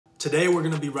Today we're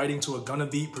gonna be writing to a Gunna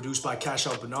beat produced by Cash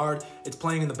Out Bernard. It's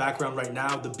playing in the background right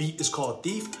now. The beat is called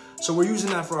Thief, so we're using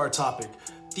that for our topic.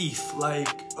 Thief,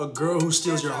 like a girl who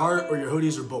steals your heart or your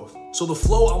hoodies or both. So the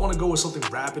flow, I wanna go with something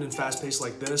rapid and fast paced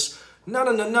like this. Na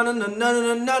na na na na na na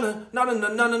na na na na na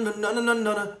na na na na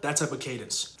na, that type of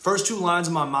cadence. First two lines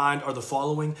in my mind are the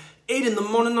following. 8 in the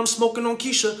morning, I'm smoking on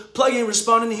Keisha. Plug ain't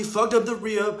responding, he fucked up the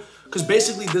re-up. Cause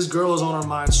basically this girl is on our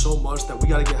mind so much that we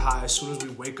gotta get high as soon as we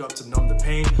wake up to numb the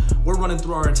pain. We're running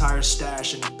through our entire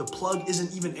stash and the plug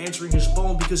isn't even answering his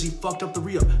phone because he fucked up the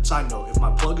re-up. Side note, if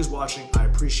my plug is watching, I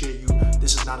appreciate you.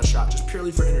 This is not a shot, just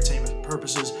purely for entertainment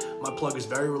purposes. My plug is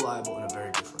very reliable and a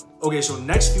very good friend. Okay, so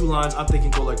next few lines I'm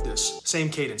thinking go like this. Same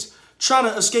cadence. Trying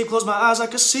to escape, close my eyes, I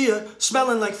could see her.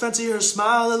 Smelling like Fenty, her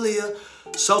smile, Aaliyah.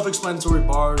 Self-explanatory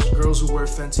bars, girls who wear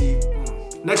Fenty.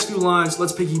 Next few lines,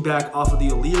 let's piggyback off of the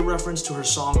Aaliyah reference to her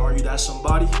song, Are You That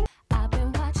Somebody? I've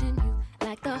been watching you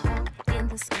like the hawk in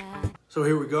the sky. So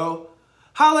here we go.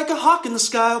 High like a hawk in the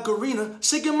sky, ocarina.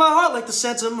 Sick in my heart like the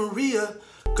Santa Maria.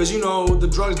 Cause you know, the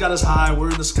drugs got us high, we're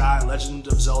in the sky. Legend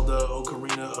of Zelda,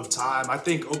 Ocarina of Time. I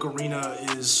think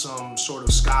Ocarina is some sort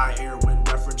of sky, air, wind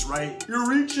reference, right? You're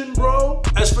reaching, bro.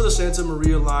 As for the Santa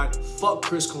Maria line, fuck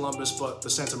Chris Columbus, but the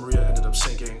Santa Maria ended up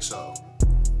sinking, so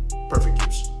perfect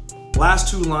use. Last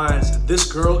two lines, this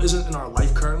girl isn't in our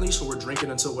life currently, so we're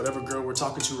drinking until whatever girl we're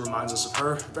talking to reminds us of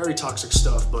her. Very toxic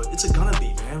stuff, but it's a Gunna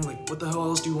beat, man. Like, what the hell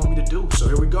else do you want me to do? So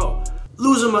here we go.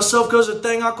 Losing myself cause her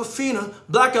thing Aquafina.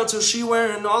 Blackout till she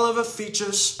wearing all of her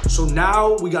features. So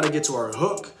now we gotta get to our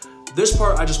hook. This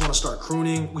part I just wanna start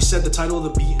crooning. We said the title of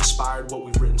the beat inspired what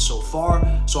we've written so far.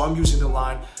 So I'm using the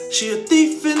line, she a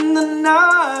thief in the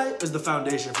night, as the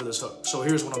foundation for this hook. So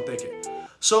here's what I'm thinking.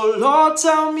 So Lord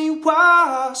tell me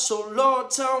why, so Lord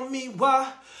tell me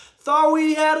why. Thought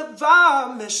we had a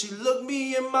vibe, man, she looked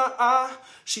me in my eye.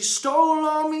 She stole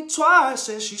on me twice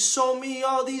and she sold me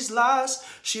all these lies.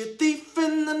 She a thief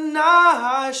in the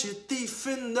night, she a thief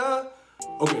in the...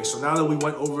 Okay, so now that we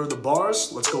went over the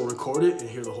bars, let's go record it and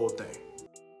hear the whole thing.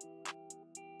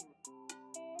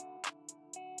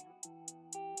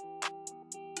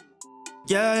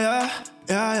 Yeah.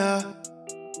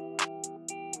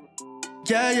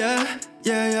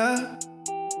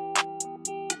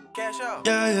 Cash out.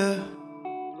 Yeah.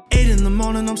 8 in the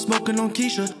morning, I'm smoking on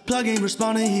Keisha. Plug ain't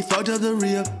responding, he fucked up the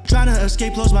re-up. Trying to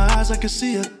escape, close my eyes, I could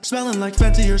see her. Smelling like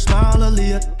Fenty, her smile,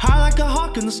 Aaliyah. High like a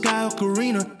hawk in the sky,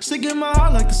 ocarina. Sick in my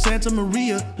heart like the Santa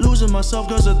Maria. Losing myself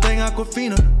cause her thing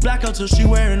Aquafina. Blackout till she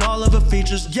wearing all of her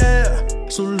features, yeah.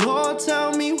 So Lord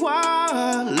tell me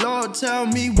why, Lord tell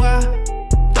me why.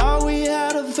 Thought we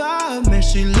had a vibe, man,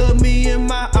 she looked me in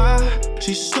my eye.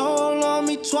 She stole on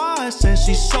me twice and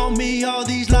she sold me all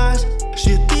these lies.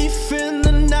 She a thief in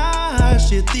the night,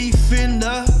 she a thief in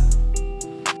the...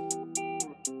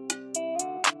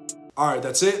 Alright,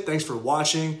 that's it. Thanks for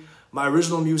watching. My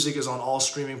original music is on all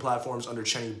streaming platforms under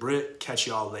Chenny Britt. Catch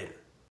y'all later.